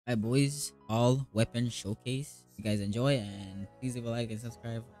Alright, boys, all weapon showcase. You guys enjoy, and please leave a like and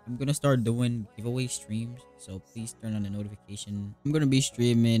subscribe. I'm gonna start doing giveaway streams, so please turn on the notification. I'm gonna be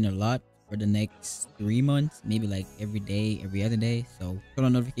streaming a lot for the next 3 months, maybe like every day, every other day. So turn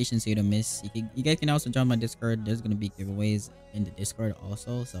on notifications so you don't miss. You guys can also join my Discord. There's gonna be giveaways in the Discord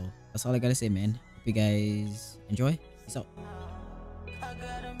also. So that's all I gotta say, man. Hope you guys enjoy. Peace out. I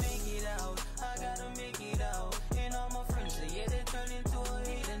gotta make it out, I gotta make it out. And all my friends say, yeah, they turn into a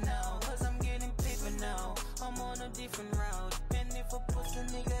hater now. Cause I'm getting paper now, I'm on a different route. And if a pussy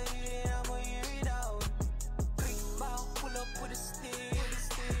nigga hit it, I'ma hear it out. Quick bow, pull up with a stick.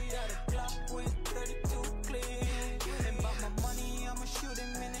 Got a Glock with 32 clips. And about my money, I'ma shoot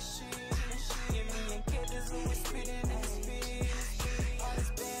him in the shit. Yeah, me and Jitter who is spitting in his spit. All his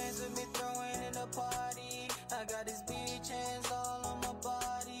bands with me throwing in the party. I got his bitch hands all on my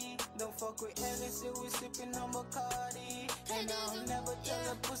body. Don't fuck with Ellis, it was sipping on Bacardi. And I'll never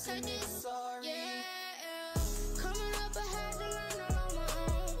tell a pussy nigga sorry. Coming up, I had to learn all on my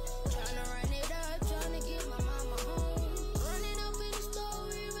own. Tryna run it up, tryna get my mama home. Running up in the store,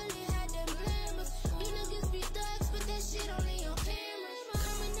 we really had them glamours. You niggas be thugs, but that shit only on camera.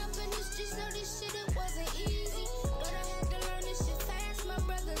 Coming up in the streets, know this shit, it wasn't easy. But I had to learn this shit fast, my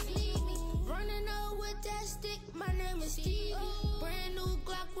brothers leave me. Running up with that stick, my name is Stevie. Brand new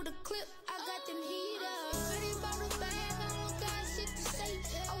Glock with a clip, I got them heaters. Pretty bottles bag, I don't got shit to say.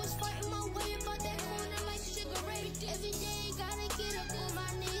 I was fighting my way about that corner like Sugar Ray. Every day, gotta get up on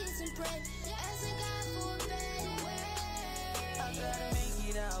my knees and pray. Asking God for a better way. I gotta make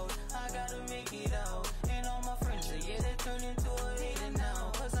it out, I gotta make it out. And all my friends say, yeah, they turn into a hater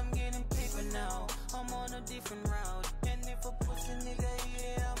now. Cause I'm getting paper now, I'm on a different route. And if a pussy nigga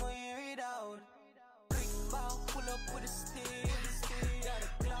hit it, I'ma hear it out. Quick bow, pull up with a stick. Got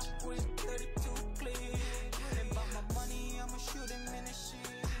a Glock with 32 clips. And about my money, I'ma shoot him in the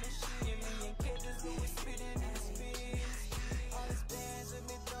shit. Yeah, me and Jitter who is spitting in his spit. All his bands with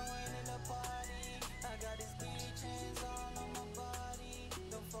me throwing in the party. I got his bitch hands all on my body.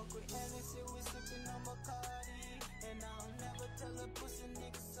 Don't fuck with Ellis, it was sipping on Bacardi. And I'll never tell a pussy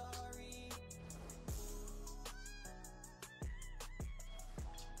nigga sorry.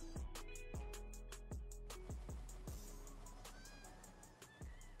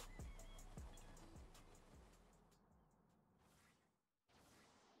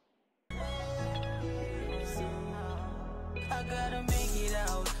 I gotta make it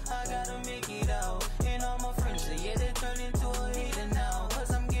out, I gotta make it out. And all my friends say, yeah, they turn into a hater now.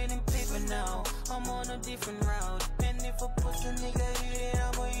 Cause I'm getting paper now, I'm on a different route. And if a pussy nigga hit it,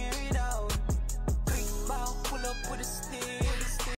 I'ma hear it out. Quick bow, pull up with a stick.